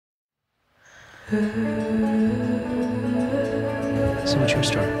So what's your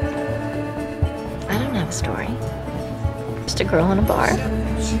story? I don't have a story. Just a girl in a bar.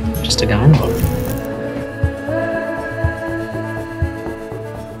 Just a guy in a bar.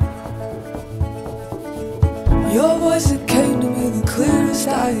 Your voice, it came to me the clearest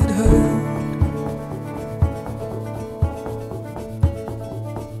I had heard.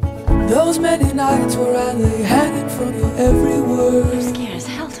 Those many nights where I lay hanging from your every word. I'm scared as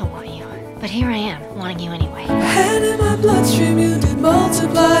hell to want you, but here I am, wanting you anyway. And in my bloodstream you did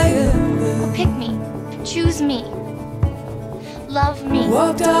multiply and Pick me, choose me, love me.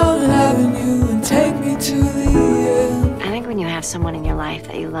 walk down an avenue and take me to the end. I think when you have someone in your life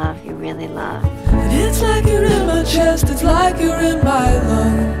that you love, you really love. And it's like you're in my chest, it's like you're in my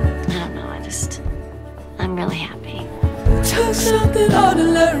lungs. I don't know, I'm really happy. Took something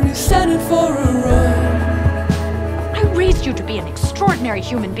ordinary, set it for a run. I raised you to be an extraordinary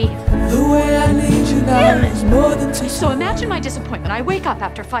human being. The way I need you now is more than two. So imagine my disappointment. I wake up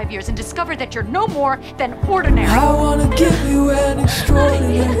after 5 years and discover that you're no more than ordinary. I wanna give you an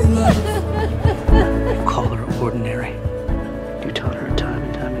extraordinary love. You call her ordinary. You tell her time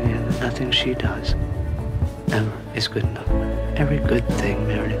and time again that nothing she does ever is good enough. Every good thing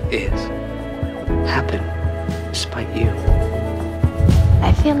Meredith is happened despite you.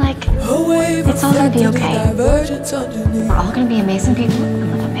 I feel like it's all gonna be okay. We're all gonna be amazing people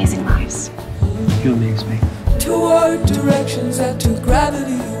and live amazing lives. You amaze me. Toward directions that took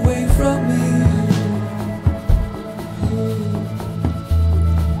gravity away from me.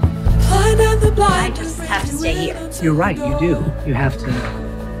 Blind and the blind. I just have to stay here. You're right, you do. You have to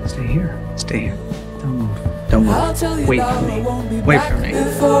stay here. Stay here. Don't move. Don't move. Wait for me. Wait for me.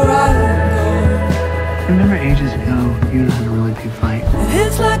 Remember ages ago, you and I had a really big fight.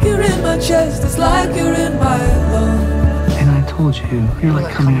 It's like you're in my chest, it's like you're in my lungs. And I told you, you're like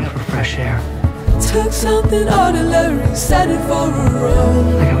coming up for fresh air. Took something ordinary, set it for a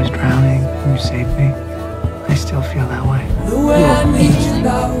run. Like I was drowning, and you saved me. I still feel that way. The way I need you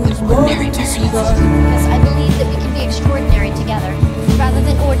now is more than to survive. Because I believe that we can be extraordinary together, rather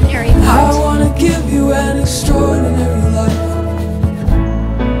than ordinary I apart. wanna give you an extraordinary life.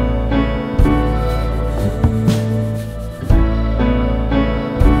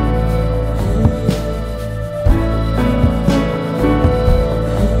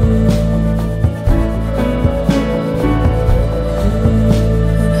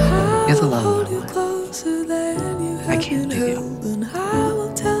 You're the love of my life. I can't leave you.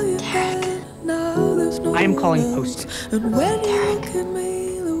 Derek. I am calling posting.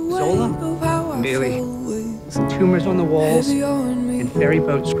 Zola, Bailey, tumors on the walls, and ferry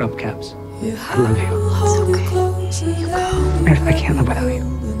boat scrub caps. I love you. It's okay. You go. Meredith, I can't live without you.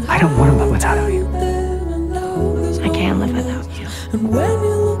 I don't want to live without you. I can't live without you.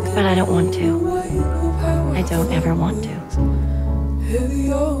 But I don't want to. I don't ever want to.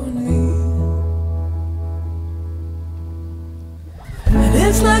 And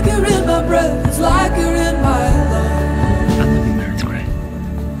it's like you're in my breath, it's like you're in my lungs. I love you, Meredith Grey.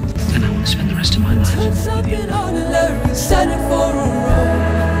 And I want to spend the rest of my life with you. Something ordinary, set it for a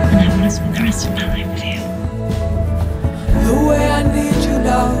run. And I want to spend the rest of my life with you. The way I need you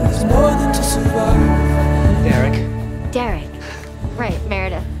now is more than to survive. Derek. Derek. Right,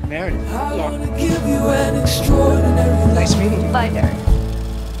 Meredith. Meredith. I wanna give you an extraordinary life. Nice meeting you. Bye, Derek.